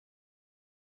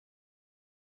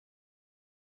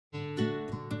Hello,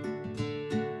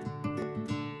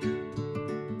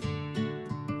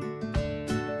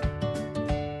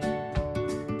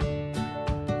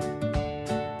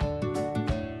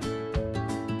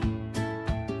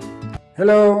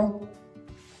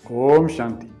 Om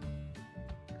Shanti.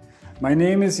 My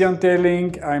name is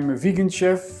Teirlinck. I'm a vegan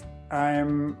chef.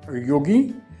 I'm a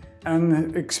yogi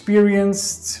and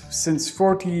experienced since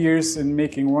 40 years in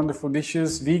making wonderful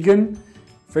dishes, vegan,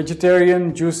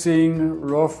 vegetarian, juicing,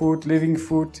 raw food, living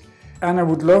food. And I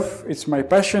would love, it's my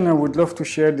passion, I would love to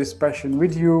share this passion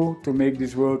with you to make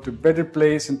this world a better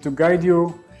place and to guide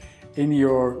you in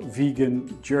your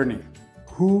vegan journey.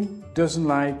 Who doesn't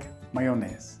like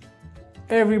mayonnaise?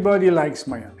 Everybody likes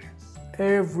mayonnaise,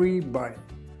 everybody.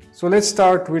 So let's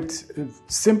start with a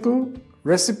simple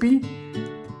recipe.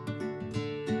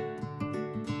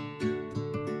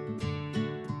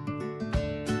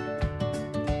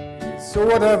 So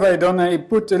what have I done? I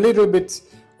put a little bit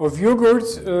of yogurt,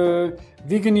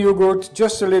 vegan yogurt,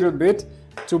 just a little bit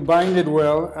to bind it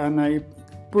well, and I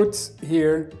put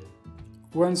here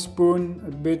 1 spoon,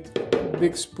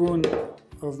 big spoon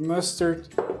of mustard.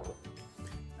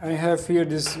 I have here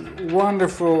this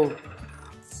wonderful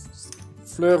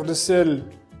fleur de sel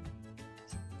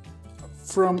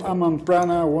from Amman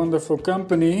Prana, wonderful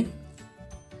company.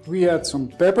 We add some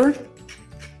pepper.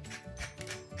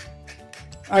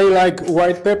 I like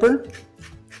white pepper.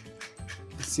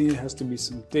 See, it has to be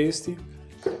some tasty.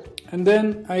 And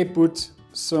then I put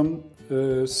some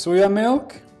soya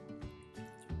milk.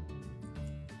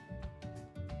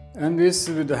 And this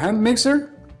with the hand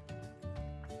mixer.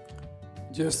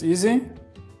 Just easy.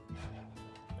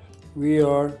 We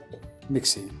are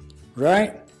mixing,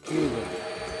 right? Here we go.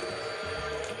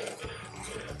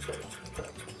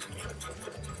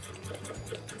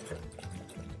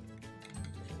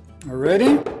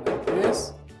 Ready?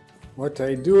 Yes. What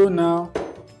I do now,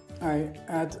 I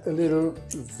add a little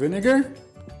vinegar.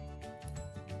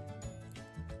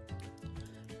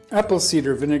 Apple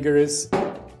cider vinegar is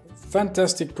a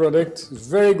fantastic product, it's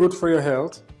very good for your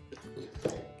health.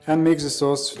 And makes the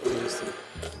sauce tasty.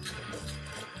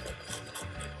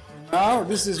 Now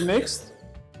this is mixed.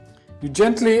 You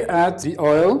gently add the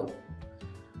oil,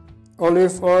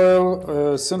 olive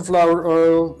oil, sunflower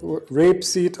oil,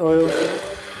 rapeseed oil.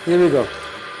 Here we go.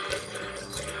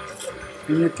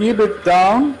 And you keep it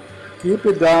down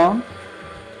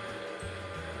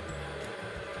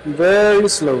very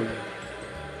slowly.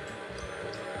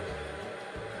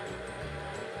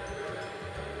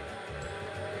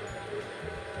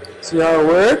 See how it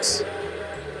works?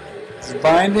 It's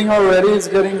binding already, it's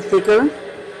getting thicker.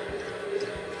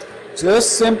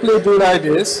 Just simply do like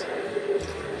this.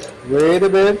 Wait a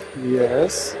bit,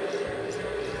 yes.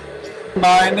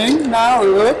 Binding, now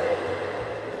look.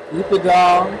 Keep it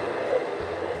down.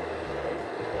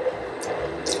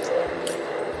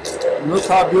 Look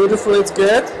how beautiful it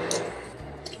gets.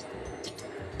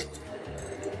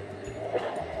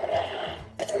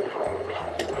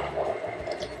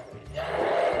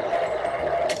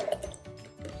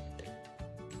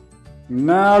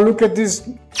 Now look at this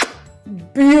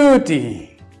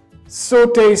beauty, so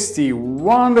tasty,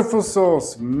 wonderful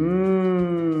sauce,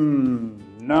 #1.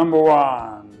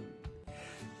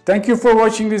 Thank you for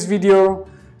watching this video.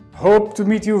 Hope to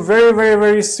meet you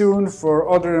very soon for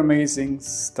other amazing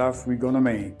stuff we're gonna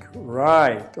make.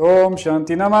 Right, Om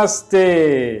Shanti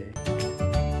Namaste.